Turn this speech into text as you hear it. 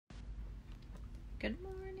Good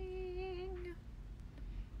morning.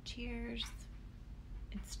 Cheers.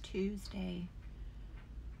 It's Tuesday.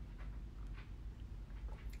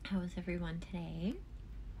 How is everyone today?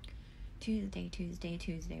 Tuesday.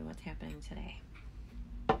 What's happening today?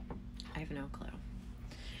 I have no clue.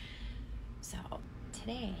 So,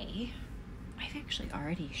 today, I've actually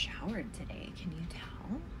already showered today. Can you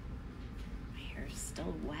tell? My hair is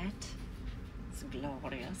still wet. It's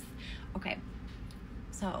glorious. Okay.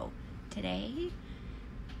 So, today,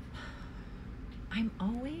 I'm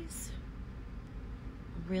always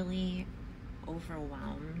really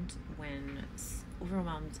overwhelmed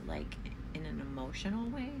like in an emotional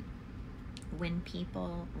way, when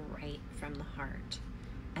people write from the heart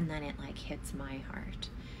and then it like hits my heart.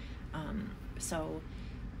 So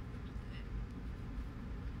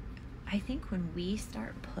I think when we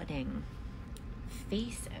start putting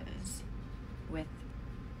faces with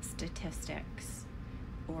statistics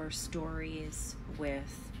or stories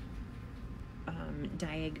with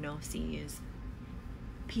diagnoses,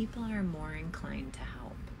 people are more inclined to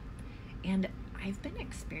help. And I've been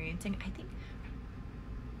experiencing, I think,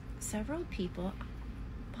 several people,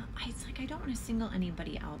 well, it's like I don't want to single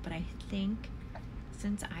anybody out, but I think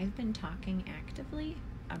since I've been talking actively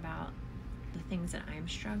about the things that I'm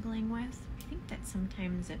struggling with, I think that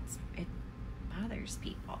sometimes it bothers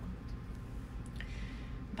people.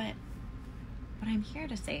 But what I'm here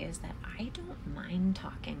to say is that I don't mind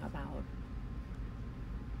talking about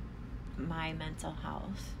my mental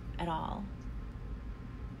health at all.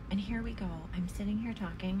 And here we go. I'm sitting here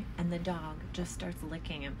talking, and the dog just starts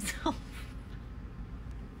licking himself.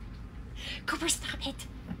 Cooper, stop it!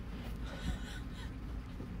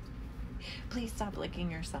 Please stop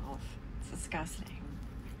licking yourself. It's disgusting.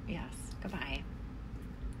 Yes, goodbye.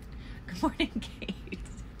 Good morning, Kate.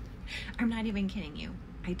 I'm not even kidding you.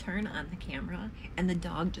 I turn on the camera, and the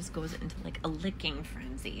dog just goes into like a licking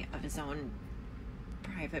frenzy of his own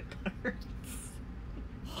private parts.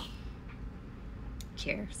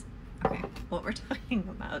 Cheers. Okay, what we're talking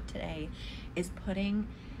about today is putting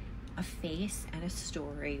a face and a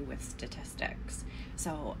story with statistics.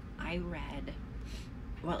 So I read,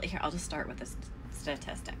 well, here, I'll just start with a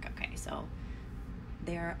statistic. Okay, so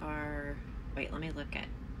there are, let me look at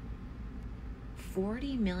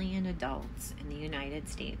 40 million adults in the United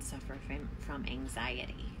States suffer from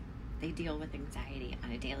anxiety. They deal with anxiety on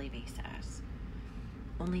a daily basis.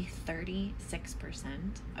 Only 36%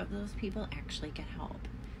 of those people actually get help.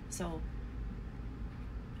 So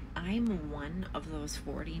I'm one of those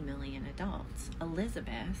 40 million adults.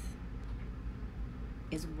 Elizabeth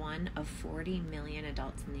is one of 40 million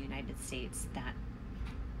adults in the United States that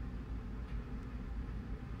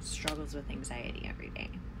struggles with anxiety every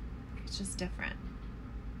day. It's just different.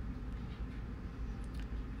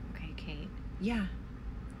 Okay, Kate. Yeah.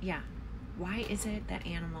 Why is it that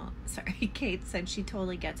sorry, Kate said she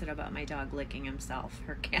totally gets it about my dog licking himself.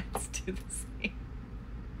 Her cats do the same.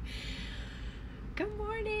 Good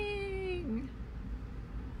morning.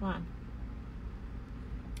 Come on.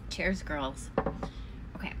 Cheers, girls.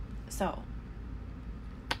 Okay, so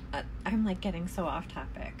I'm like getting so off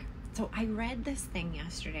topic. So I read this thing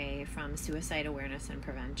yesterday from Suicide Awareness and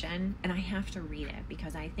Prevention, and I have to read it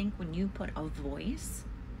because I think when you put a voice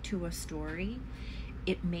to a story,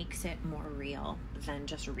 it makes it more real than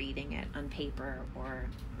just reading it on paper or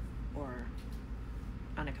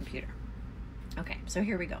on a computer. Okay, so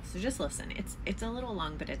here we go. So just listen. It's a little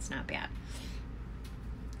long, but it's not bad.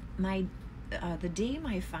 The day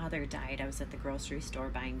my father died, I was at the grocery store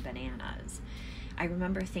buying bananas. I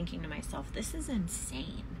remember thinking to myself, this is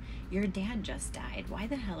insane. Your dad just died. Why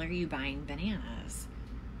the hell are you buying bananas?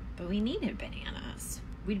 But we needed bananas.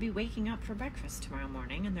 We'd be waking up for breakfast tomorrow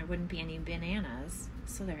morning and there wouldn't be any bananas.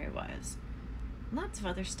 So there it was. Lots of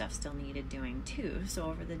other stuff still needed doing too. So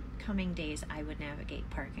over the coming days, I would navigate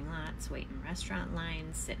parking lots, wait in restaurant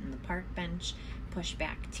lines, sit in the park bench, push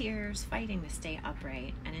back tears, fighting to stay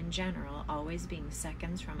upright, and in general, always being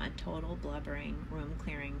seconds from a total blubbering,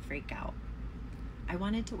 room-clearing freak out. I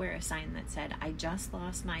wanted to wear a sign that said, I just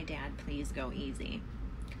lost my dad, please go easy.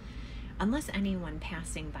 Unless anyone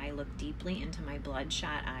passing by looked deeply into my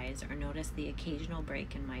bloodshot eyes or noticed the occasional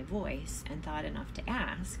break in my voice and thought enough to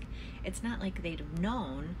ask, it's not like they'd have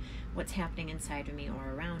known what's happening inside of me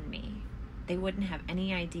or around me. They wouldn't have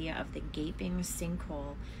any idea of the gaping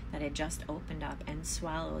sinkhole that had just opened up and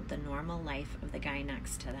swallowed the normal life of the guy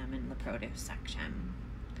next to them in the produce section.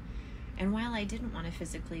 And while I didn't want to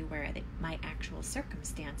physically wear my actual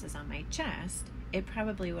circumstances on my chest, it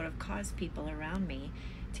probably would have caused people around me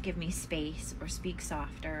to give me space or speak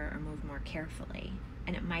softer or move more carefully,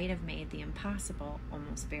 and it might have made the impossible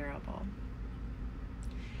almost bearable.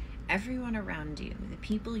 Everyone around you, the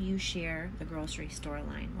people you share the grocery store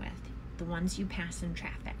line with, the ones you pass in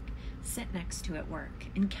traffic, sit next to at work,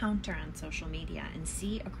 encounter on social media, and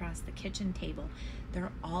see across the kitchen table,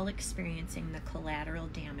 they're all experiencing the collateral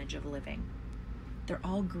damage of living. They're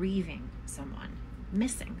all grieving someone,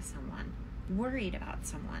 missing someone, worried about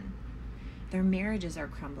someone. Their marriages are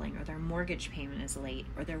crumbling, or their mortgage payment is late,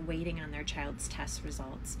 or they're waiting on their child's test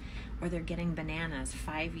results, or they're getting bananas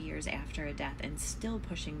 5 years after a death and still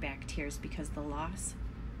pushing back tears because the loss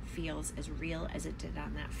feels as real as it did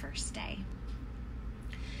on that first day.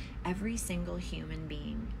 Every single human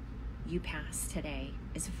being you pass today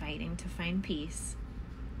is fighting to find peace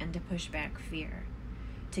and to push back fear,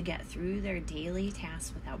 to get through their daily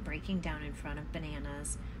tasks without breaking down in front of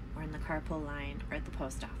bananas or in the carpool line or at the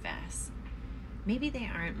post office. Maybe they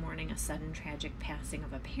aren't mourning a sudden tragic passing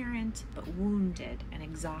of a parent, but wounded and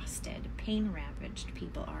exhausted, pain-ravaged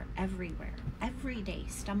people are everywhere, every day,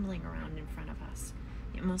 stumbling around in front of us.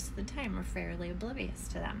 Yet most of the time we're fairly oblivious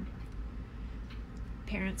to them.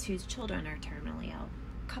 Parents whose children are terminally ill,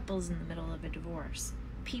 couples in the middle of a divorce,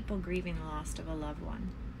 people grieving the loss of a loved one,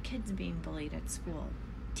 kids being bullied at school,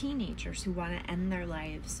 teenagers who want to end their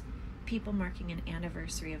lives, people marking an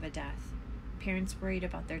anniversary of a death, parents worried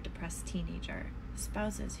about their depressed teenager,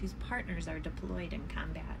 spouses whose partners are deployed in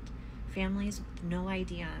combat, families with no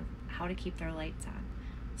idea how to keep their lights on,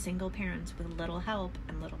 single parents with little help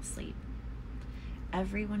and little sleep.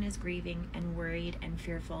 Everyone is grieving and worried and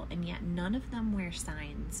fearful, and yet none of them wear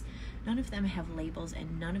signs. None of them have labels,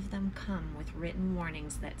 and none of them come with written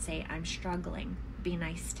warnings that say, "I'm struggling, be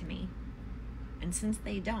nice to me." And since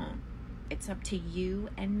they don't, it's up to you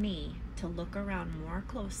and me to look around more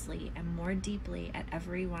closely and more deeply at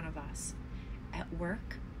every one of us, at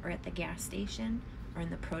work or at the gas station or in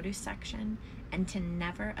the produce section, and to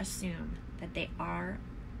never assume that they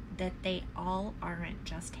all aren't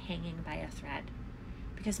just hanging by a thread.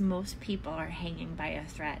 Because most people are hanging by a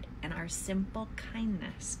thread, and our simple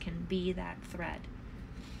kindness can be that thread.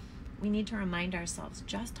 We need to remind ourselves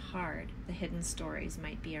just how hard the hidden stories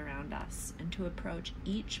might be around us, and to approach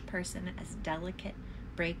each person as delicate,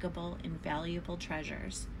 breakable, and valuable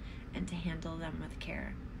treasures, and to handle them with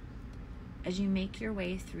care. As you make your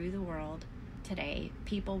way through the world today,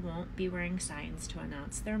 people won't be wearing signs to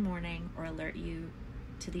announce their mourning or alert you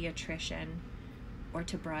to the attrition or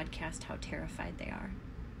to broadcast how terrified they are.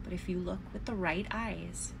 But if you look with the right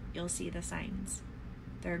eyes, you'll see the signs.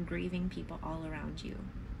 There are grieving people all around you.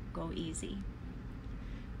 Go easy.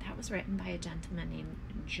 That was written by a gentleman named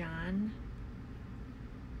John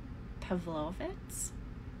Pavlovitz.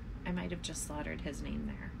 I might have just slaughtered his name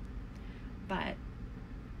there. But,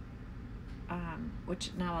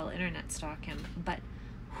 which now I'll internet stalk him. But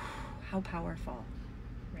how powerful,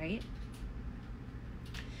 right?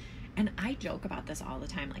 And I joke about this all the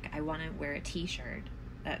time. Like, I want to wear a t-shirt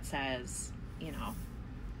that says,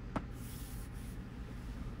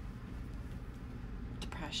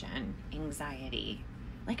 depression, anxiety.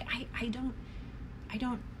 Like, I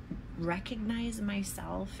don't recognize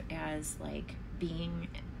myself as like being,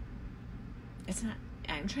 it's not,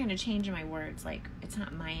 I'm trying to change my words. Like, it's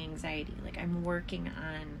not my anxiety. Like, I'm working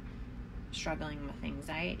on struggling with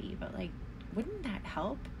anxiety, but like, wouldn't that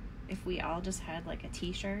help if we all just had like a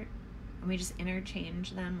t-shirt and we just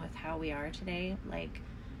interchange them with how we are today? Like,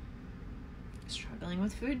 struggling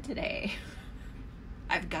with food today.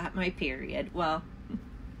 I've got my period. Well,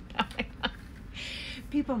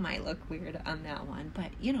 people might look weird on that one,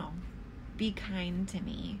 but be kind to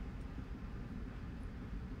me.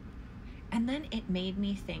 And then it made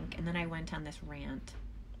me think, and then I went on this rant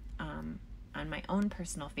on my own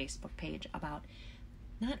personal Facebook page about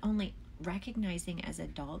not only recognizing as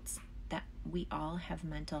adults that we all have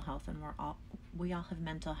mental health, and we all have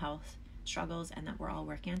mental health struggles, and that we're all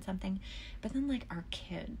working on something, but then like our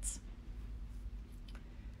kids.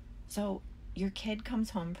 So your kid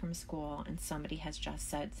comes home from school and somebody has just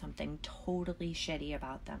said something totally shitty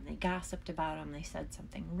about them. They gossiped about them. They said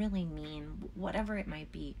something really mean, whatever it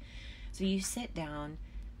might be. So you sit down,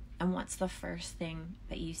 and what's the first thing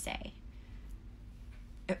that you say?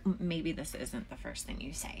 Maybe this isn't the first thing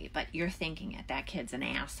you say, but you're thinking that kid's an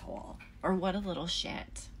asshole, or what a little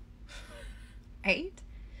shit, right?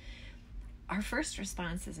 Our first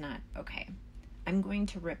response is not, okay, I'm going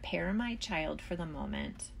to repair my child for the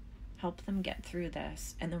moment, help them get through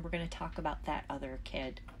this, and then we're going to talk about that other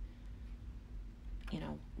kid.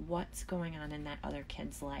 What's going on in that other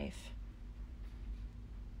kid's life.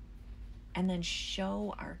 And then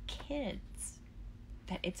show our kids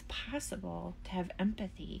that it's possible to have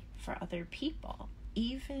empathy for other people,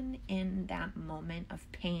 even in that moment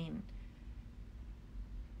of pain.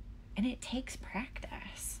 And it takes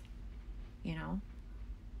practice.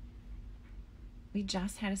 We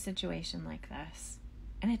just had a situation like this.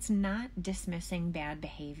 And it's not dismissing bad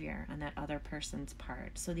behavior on that other person's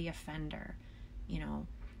part. So the offender,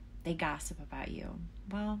 they gossip about you.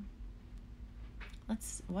 Well,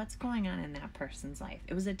 what's going on in that person's life?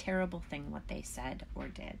 It was a terrible thing what they said or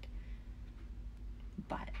did.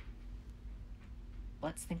 But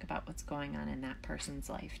let's think about what's going on in that person's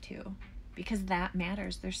life too. Because that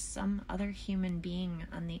matters. There's some other human being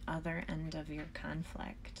on the other end of your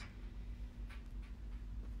conflict.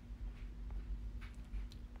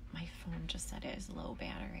 My phone just said it is low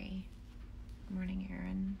battery. Good morning,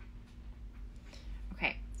 Erin.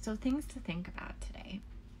 Okay, so things to think about today.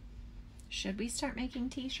 Should we start making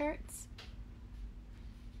t-shirts?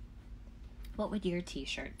 What would your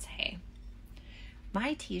t-shirt say?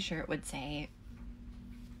 My t-shirt would say,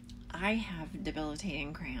 I have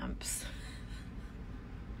debilitating cramps.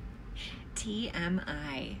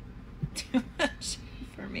 TMI. Too much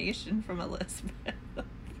information from Elizabeth.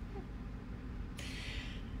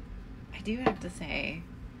 I do have to say,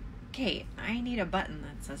 Kate, I need a button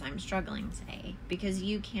that says I'm struggling today because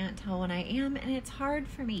you can't tell when I am and it's hard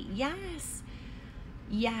for me. Yes.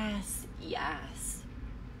 Yes. Yes.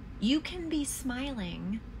 You can be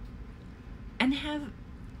smiling and have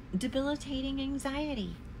debilitating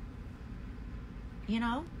anxiety.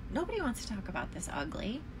 Nobody wants to talk about this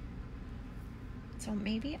ugly. So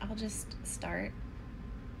maybe I'll just start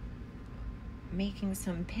making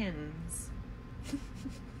some pins.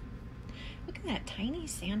 Look at that tiny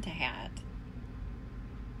Santa hat.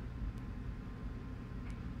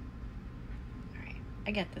 All right,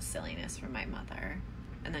 I get the silliness from my mother,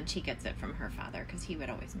 and then she gets it from her father because he would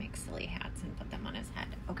always make silly hats and put them on his head.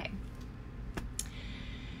 Okay.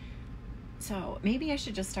 So maybe I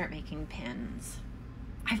should just start making pins.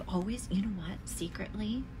 I've always,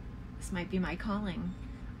 secretly, this might be my calling.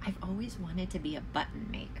 I've always wanted to be a button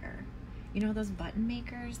maker. Those button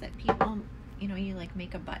makers that people, you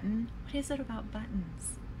make a button. What is it about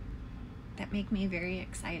buttons that make me very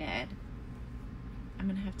excited? I'm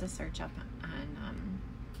going to have to search up on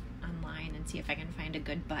online and see if I can find a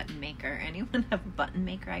good button maker. Anyone have a button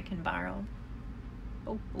maker I can borrow?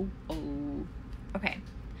 Oh. Okay.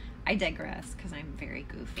 I digress because I'm very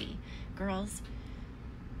goofy. Girls,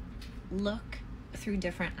 look through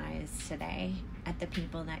different eyes today at the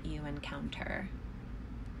people that you encounter.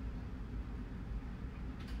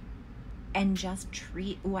 And just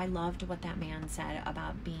I loved what that man said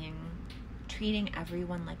about treating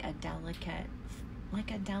everyone like a delicate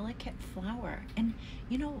flower. And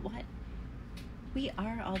you know what? We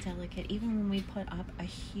are all delicate, even when we put up a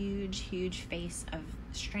huge face of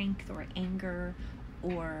strength or anger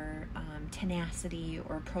or tenacity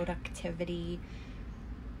or productivity.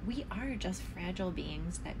 We are just fragile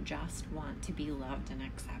beings that just want to be loved and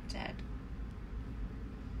accepted.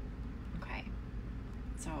 Okay.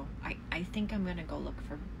 So I think I'm going to go look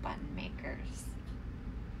for button makers.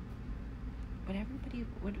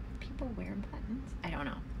 Would people wear buttons? I don't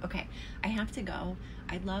know. Okay. I have to go.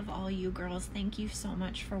 I love all you girls. Thank you so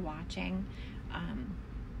much for watching.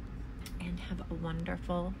 And have a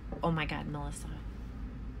wonderful, oh my God, Melissa.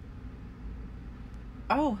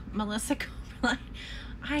 Oh, Melissa Coberline.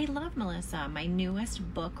 I love Melissa. My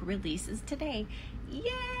newest book releases today.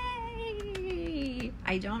 Yay!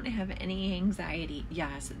 I don't have any anxiety.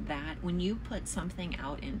 Yes, that when you put something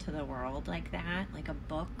out into the world like that, like a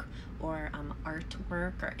book or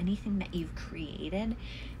artwork or anything that you've created,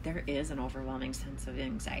 there is an overwhelming sense of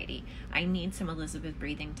anxiety. I need some Elizabeth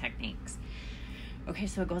breathing techniques. Okay,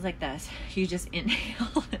 so it goes like this. You just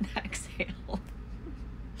inhale and exhale.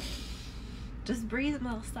 Just breathe,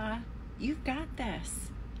 Melissa. You've got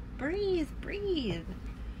this. Breathe.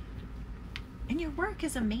 And your work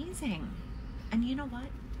is amazing. And you know what?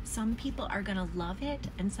 Some people are going to love it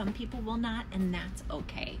and some people will not, and that's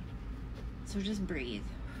okay. So just breathe.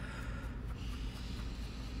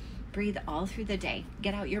 Breathe all through the day.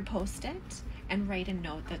 Get out your Post-it and write a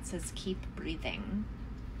note that says keep breathing.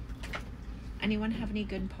 Anyone have any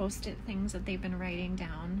good Post-it things that they've been writing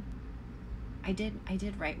down? I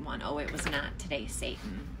did write one. Oh, it was not today,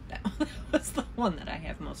 Satan. That was the one that I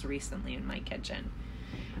have most recently in my kitchen.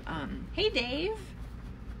 Hey, Dave.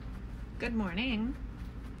 Good morning.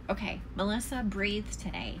 Okay, Melissa, breathe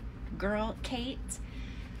today. Girl, Kate,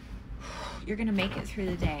 you're going to make it through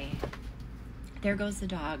the day. There goes the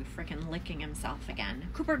dog freaking licking himself again.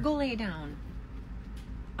 Cooper, go lay down.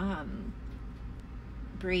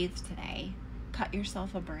 Breathe today. Cut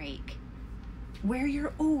yourself a break. Wear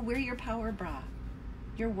your power bra.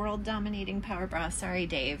 Your world dominating power bra. Sorry,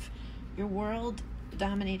 Dave. Your world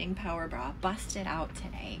dominating power bra. Bust it out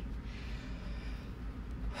today.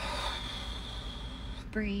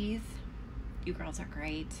 Breathe. You girls are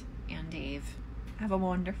great. And Dave. Have a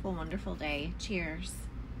wonderful, wonderful day. Cheers.